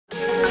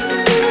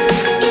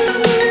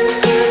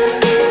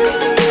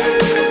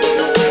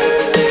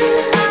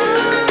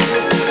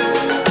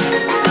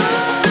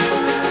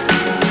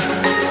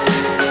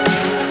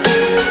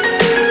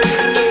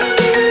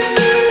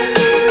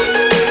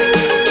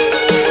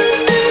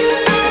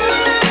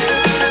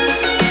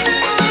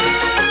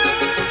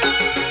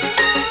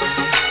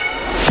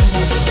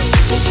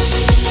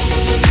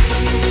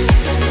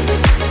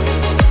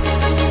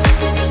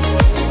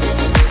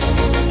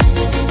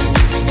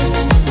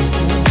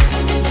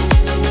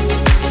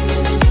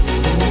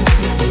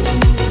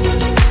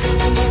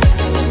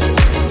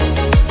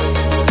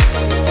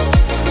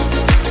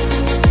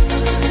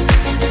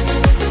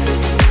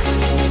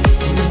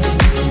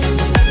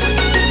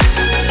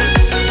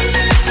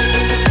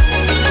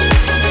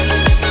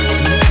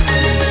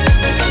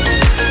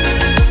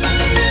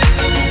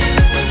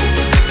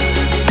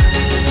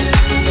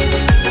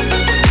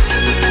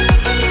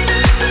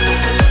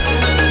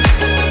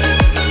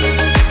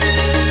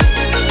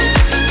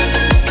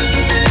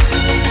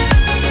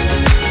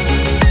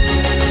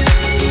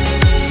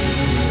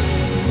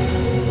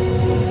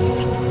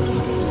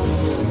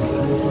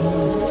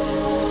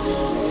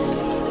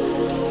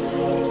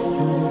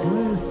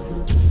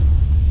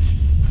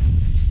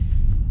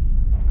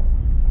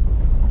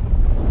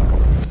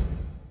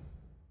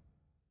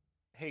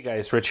Hey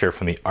guys, Rich here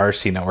from the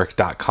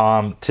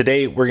RCNetwork.com.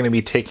 Today we're going to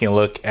be taking a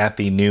look at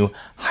the new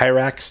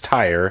Hyrax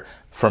tire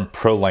from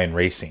Pro-Line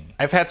Racing.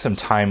 I've had some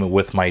time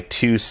with my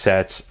two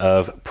sets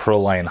of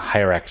Pro-Line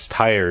Hyrax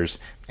tires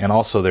and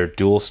also their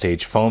dual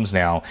stage foams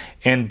now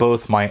in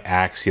both my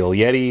Axial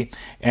Yeti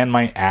and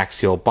my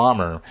Axial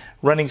Bomber,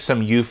 running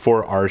some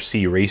U4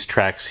 RC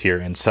racetracks here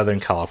in Southern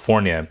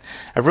California.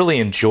 I've really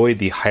enjoyed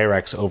the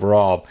Hyrax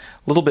overall.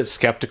 A little bit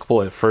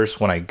skeptical at first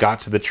when I got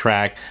to the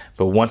track,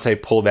 but once I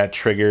pulled that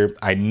trigger,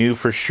 I knew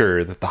for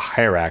sure that the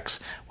Hyrax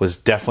was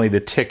definitely the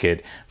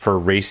ticket for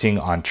racing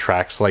on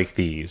tracks like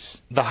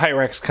these. The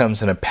Hyrax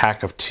comes in a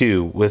pack of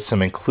 2 with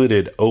some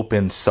included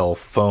open cell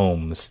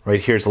foams.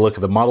 Right here's a look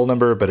at the model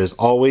number, but as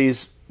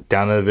always,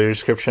 down in the video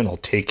description, I'll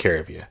take care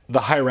of you.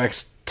 The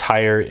Hyrax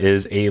tire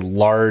is a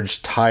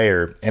large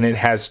tire and it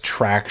has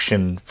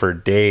traction for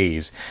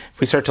days. If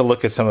we start to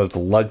look at some of the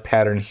lug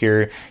pattern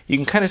here, you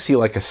can kind of see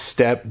like a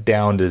step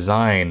down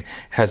design. It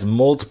has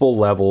multiple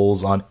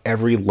levels on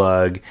every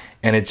lug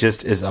and it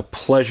just is a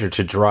pleasure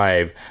to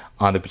drive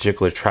on the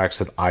particular tracks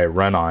that I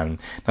run on.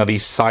 Now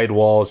these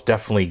sidewalls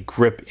definitely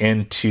grip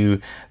into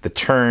the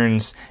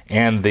turns,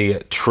 and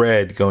the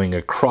tread going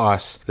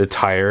across the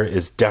tire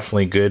is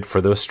definitely good for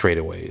those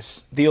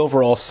straightaways. The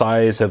overall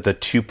size of the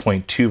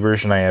 2.2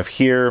 version I have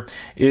here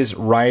is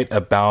right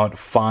about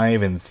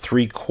 5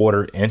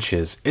 3/4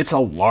 inches. It's a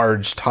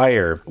large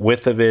tire.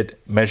 Width of it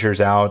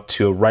measures out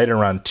to right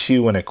around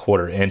 2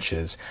 1/4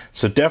 inches.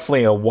 So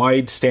definitely a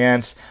wide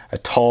stance, a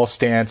tall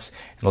stance,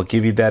 and it'll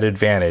give you that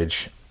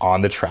advantage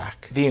on the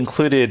track. The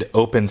included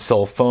open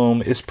cell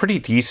foam is pretty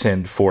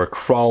decent for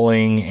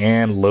crawling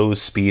and low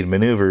speed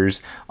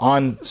maneuvers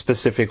on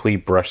specifically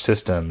brush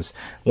systems.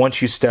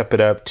 Once you step it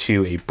up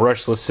to a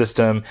brushless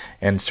system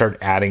and start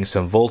adding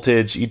some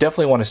voltage, you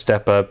definitely want to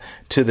step up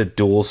to the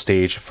dual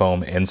stage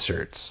foam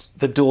inserts.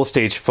 The dual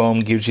stage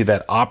foam gives you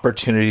that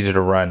opportunity to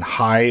run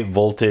high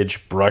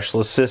voltage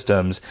brushless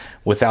systems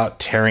without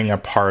tearing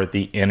apart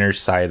the inner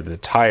side of the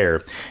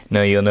tire.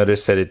 Now you'll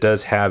notice that it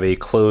does have a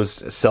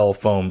closed cell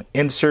foam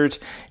insert,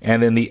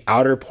 and then the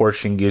outer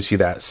portion gives you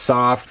that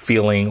soft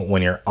feeling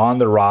when you're on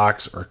the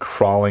rocks or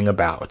crawling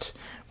about.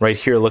 Right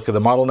here, look at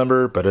the model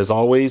number, but as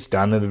always,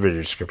 down in the video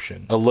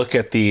description. A look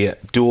at the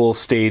dual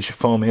stage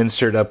foam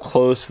insert up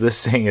close.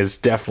 This thing is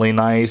definitely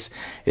nice.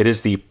 It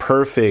is the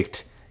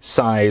perfect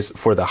size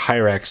for the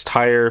Hyrax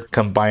tire,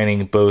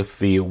 combining both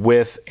the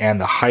width and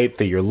the height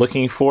that you're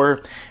looking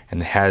for,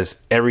 and it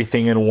has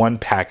everything in one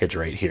package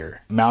right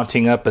here.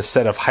 Mounting up a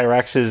set of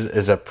Hyraxes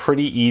is a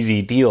pretty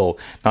easy deal.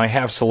 Now I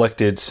have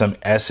selected some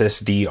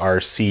SSD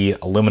RC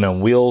aluminum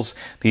wheels.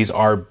 These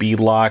are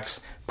Beadlocks.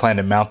 Plan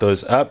to mount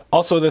those up.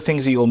 Also, the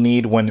things that you'll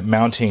need when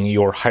mounting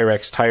your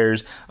Hyrax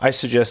tires, I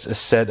suggest a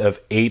set of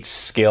 8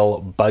 scale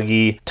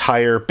buggy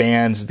tire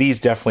bands.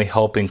 These definitely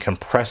help in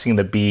compressing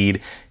the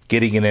bead,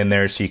 getting it in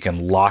there so you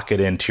can lock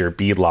it into your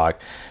beadlock.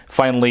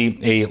 Finally,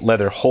 a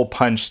leather hole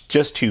punch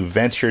just to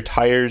vent your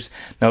tires.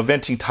 Now,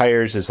 venting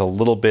tires is a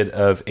little bit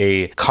of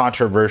a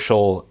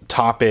controversial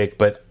topic,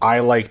 but I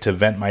like to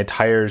vent my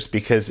tires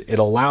because it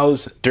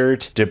allows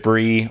dirt,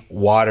 debris,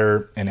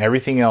 water, and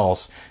everything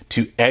else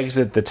to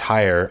exit the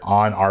tire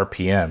on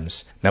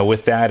RPMs. Now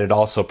with that, it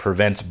also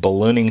prevents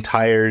ballooning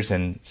tires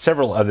and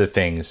several other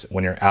things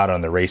when you're out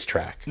on the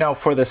racetrack. Now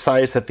for the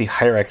size that the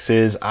Hyrax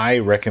is, I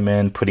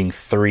recommend putting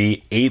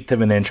 3 1/8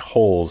 of an inch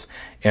holes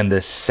in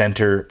the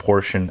center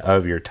portion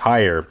of your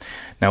tire.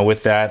 Now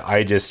with that,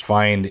 I just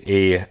find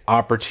a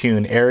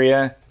opportune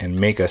area and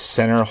make a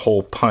center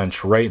hole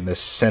punch right in the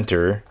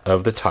center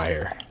of the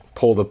tire.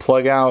 Pull the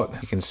plug out,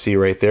 you can see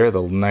right there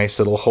the nice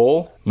little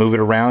hole. Move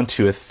it around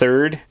to a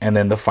third and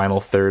then the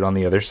final third on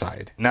the other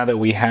side. Now that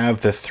we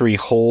have the 3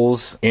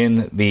 holes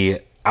in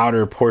the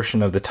outer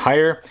portion of the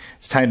tire,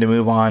 it's time to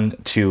move on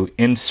to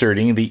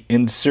inserting the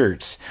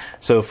inserts.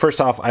 So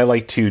first off, I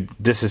like to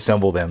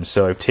disassemble them.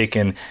 So I've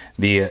taken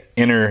the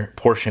inner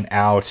portion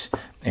out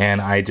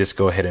and I just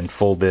go ahead and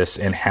fold this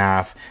in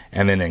half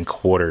and then in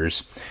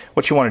quarters.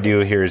 What you want to do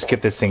here is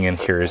get this thing in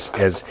here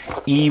as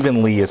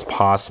evenly as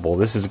possible.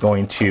 This is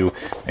going to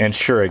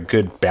ensure a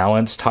good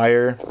balanced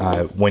tire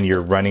when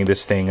you're running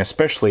this thing,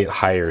 especially at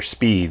higher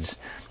speeds.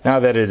 Now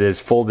that it is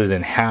folded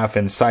in half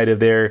inside of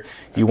there,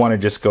 you want to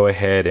just go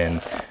ahead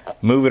and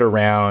move it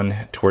around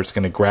to where it's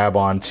going to grab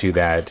onto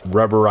that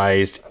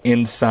rubberized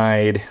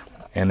inside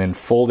and then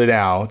fold it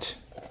out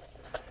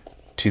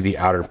to the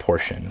outer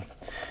portion.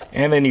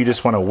 And then you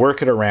just want to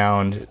work it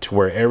around to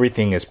where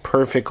everything is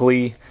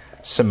perfectly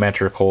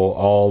symmetrical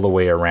all the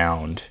way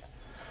around.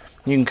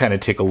 You can kind of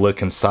take a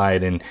look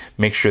inside and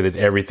make sure that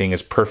everything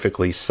is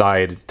perfectly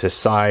side to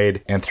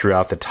side and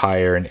throughout the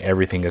tire and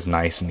everything is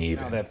nice and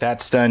even. Now that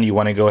that's done, you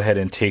want to go ahead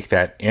and take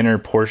that inner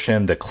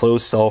portion, the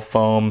closed cell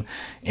foam,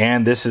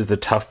 and this is the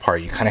tough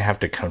part. You kind of have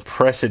to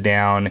compress it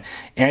down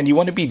and you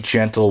want to be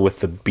gentle with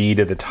the bead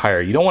of the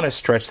tire. You don't want to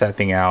stretch that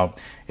thing out.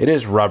 It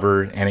is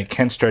rubber and it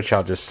can stretch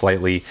out just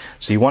slightly,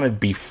 so you want to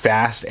be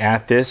fast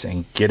at this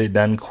and get it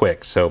done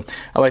quick. So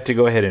I like to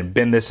go ahead and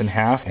bend this in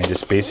half and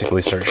just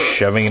basically start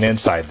shoving it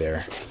inside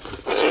there.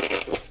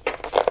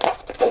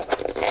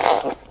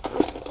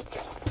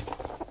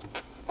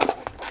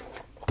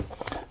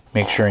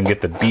 Make sure and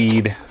get the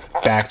bead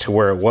back to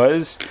where it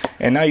was.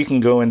 And now you can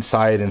go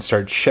inside and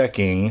start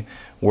checking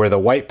where the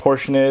white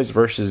portion is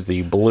versus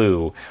the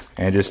blue,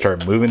 and just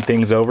start moving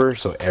things over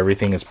so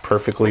everything is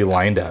perfectly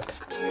lined up.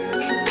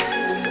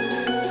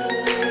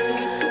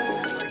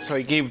 So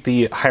I gave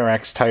the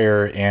Hyrax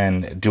tire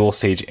and dual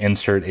stage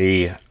insert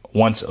a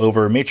once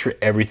over, made sure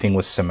everything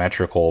was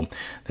symmetrical,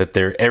 that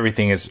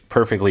everything is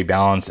perfectly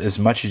balanced as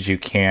much as you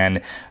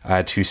can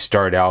to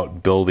start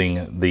out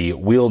building the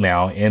wheel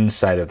now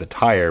inside of the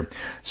tire.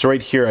 So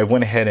right here I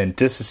went ahead and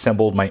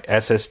disassembled my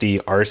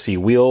SSD RC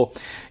wheel.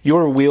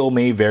 Your wheel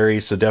may vary,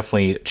 so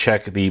definitely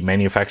check the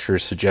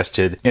manufacturer's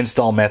suggested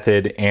install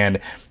method. And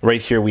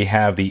right here we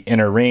have the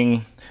inner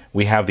ring,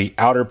 we have the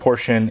outer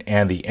portion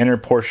and the inner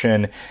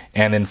portion,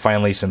 and then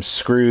finally some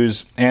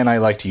screws. And I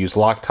like to use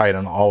Loctite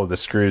on all of the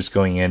screws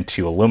going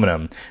into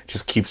aluminum.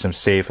 Just keeps them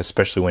safe,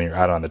 especially when you're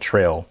out on the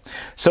trail.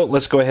 So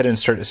let's go ahead and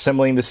start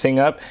assembling this thing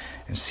up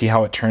and see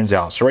how it turns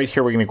out. So right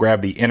here we're going to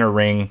grab the inner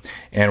ring,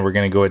 and we're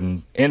going to go ahead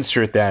and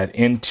insert that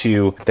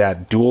into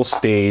that dual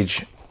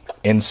stage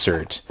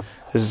insert.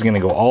 This is going to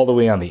go all the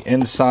way on the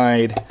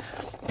inside,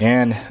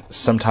 and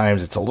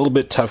sometimes it's a little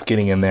bit tough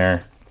getting in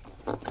there,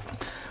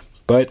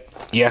 but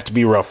you have to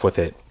be rough with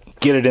it.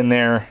 Get it in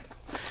there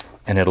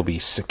and it'll be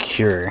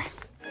secure.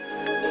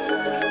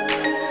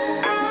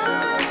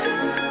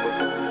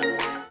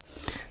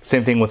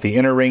 Same thing with the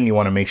inner ring. You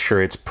want to make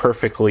sure it's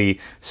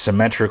perfectly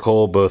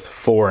symmetrical both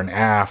fore and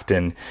aft,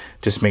 and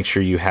just make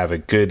sure you have a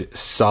good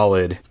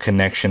solid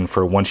connection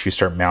for once you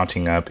start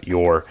mounting up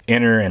your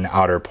inner and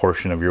outer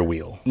portion of your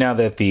wheel. Now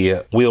that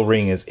the wheel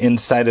ring is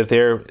inside of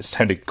there, it's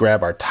time to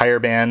grab our tire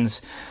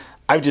bands.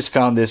 I've just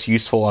found this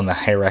useful on the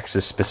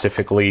Hyraxes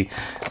specifically.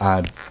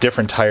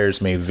 Different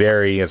tires may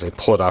vary as I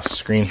pull it off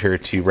screen here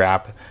to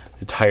wrap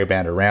the tire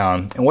band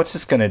around. And what's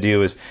this going to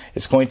do is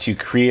it's going to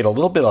create a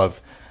little bit of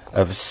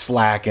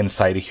slack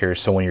inside of here.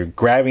 So when you're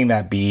grabbing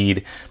that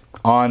bead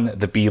on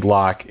the bead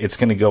lock, it's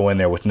going to go in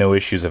there with no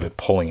issues of it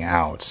pulling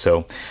out.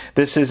 So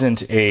this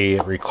isn't a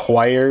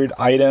required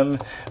item,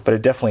 but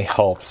it definitely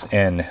helps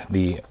in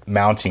the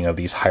mounting of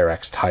these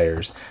Hyrax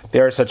tires.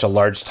 They are such a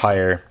large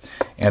tire,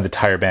 and the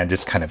tire band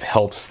just kind of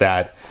helps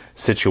that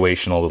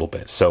situation a little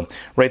bit. So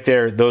right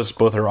there, those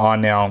both are on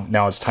now.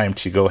 Now it's time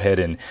to go ahead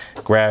and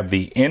grab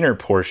the inner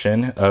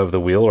portion of the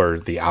wheel, or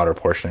the outer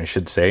portion I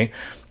should say,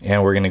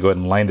 and we're going to go ahead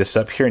and line this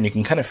up here, and you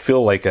can kind of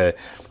feel like a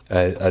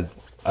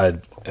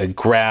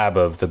grab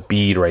of the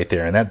bead right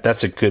there, and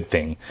that's a good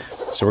thing.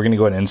 So we're going to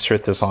go ahead and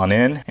insert this on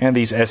in, and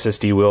these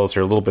SSD wheels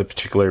are a little bit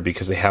particular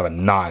because they have a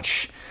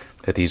notch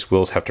that these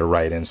wheels have to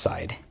ride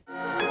inside.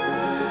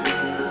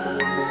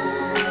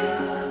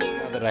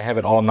 I have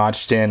it all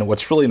notched in.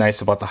 What's really nice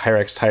about the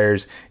Hyrax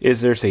tires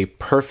is there's a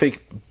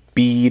perfect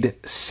bead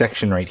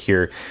section right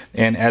here,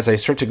 and as I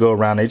start to go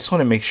around, I just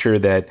want to make sure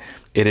that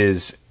it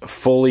is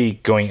fully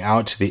going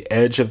out to the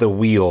edge of the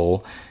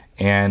wheel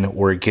and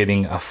we're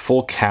getting a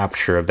full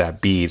capture of that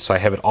bead. So I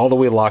have it all the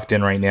way locked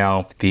in right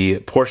now. The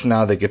portion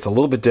now that gets a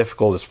little bit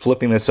difficult is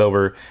flipping this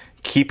over,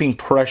 keeping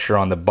pressure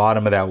on the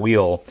bottom of that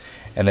wheel,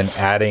 and then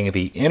adding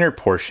the inner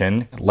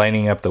portion,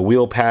 lining up the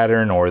wheel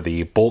pattern or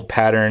the bolt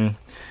pattern,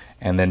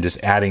 and then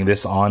just adding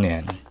this on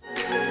in.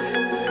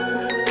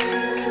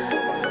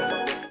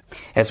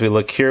 As we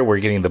look here, we're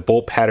getting the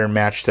bolt pattern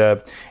matched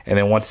up, and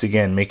then once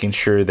again making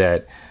sure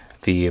that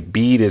the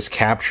bead is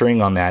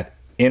capturing on that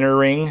inner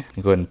ring.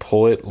 Go ahead and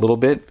pull it a little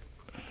bit.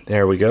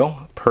 There we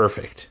go.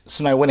 Perfect.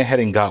 So now I went ahead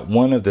and got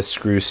one of the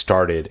screws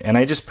started, and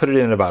I just put it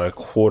in about a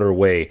quarter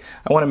way.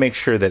 I want to make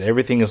sure that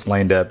everything is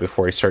lined up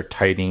before I start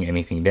tightening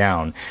anything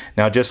down.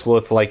 Now, just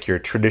with like your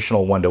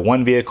traditional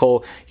one-to-one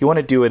vehicle, you want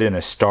to do it in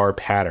a star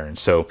pattern.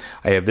 So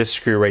I have this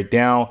screw right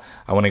now.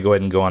 I want to go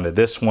ahead and go onto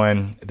this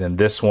one, then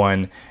this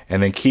one,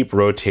 and then keep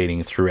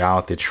rotating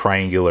throughout the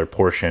triangular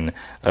portion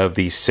of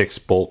the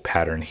 6-bolt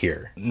pattern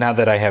here. Now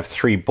that I have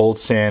 3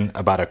 bolts in,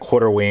 about a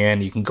quarter way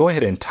in, you can go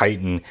ahead and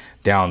tighten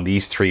down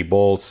these 3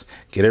 bolts,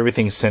 get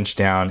everything cinched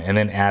down, and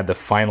then add the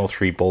final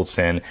 3 bolts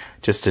in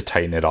just to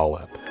tighten it all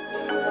up.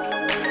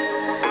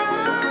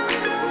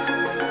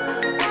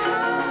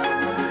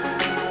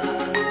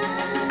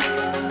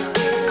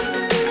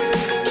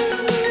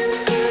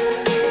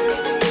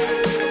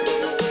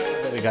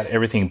 Got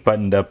everything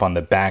buttoned up on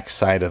the back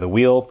side of the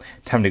wheel.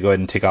 Time to go ahead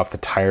and take off the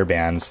tire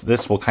bands.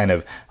 This will kind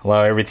of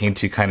allow everything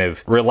to kind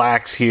of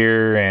relax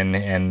here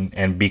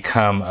and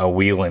become a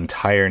wheel and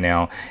tire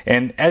now.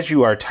 And as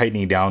you are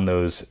tightening down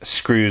those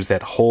screws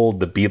that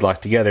hold the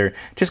beadlock together,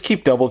 just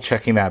keep double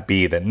checking that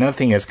bead, that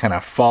nothing has kind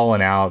of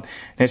fallen out.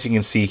 And as you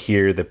can see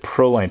here, the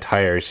Pro-Line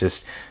tire is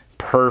just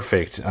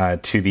perfect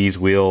to these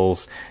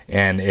wheels,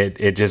 and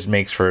it just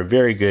makes for a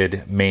very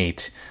good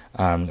mate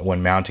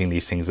when mounting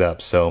these things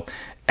up. So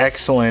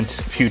excellent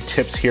few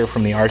tips here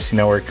from the RC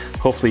Network.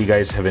 Hopefully you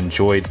guys have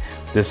enjoyed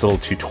this little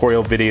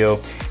tutorial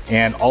video,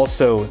 and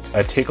also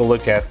take a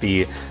look at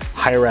the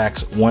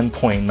Hyrax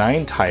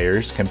 1.9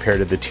 tires compared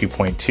to the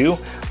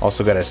 2.2.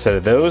 Also got a set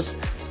of those,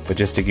 but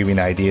just to give you an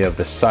idea of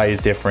the size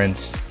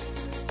difference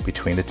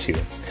between the two.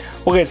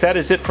 Well guys, that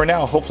is it for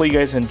now. Hopefully you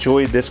guys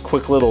enjoyed this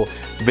quick little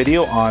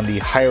video on the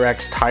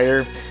Hyrax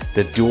tire,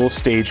 the dual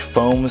stage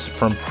foams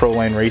from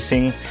Pro-Line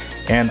Racing,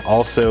 and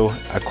also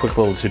a quick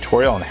little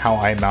tutorial on how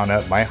I mount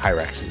up my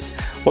Hyraxes.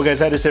 Well guys,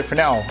 that is it for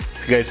now.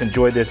 If you guys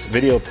enjoyed this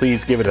video,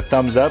 please give it a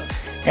thumbs up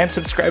and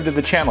subscribe to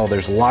the channel.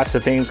 There's lots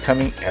of things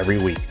coming every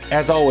week.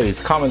 As always,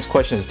 comments,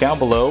 questions down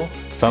below,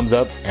 thumbs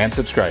up, and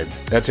subscribe.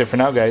 That's it for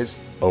now guys,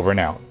 over and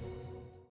out.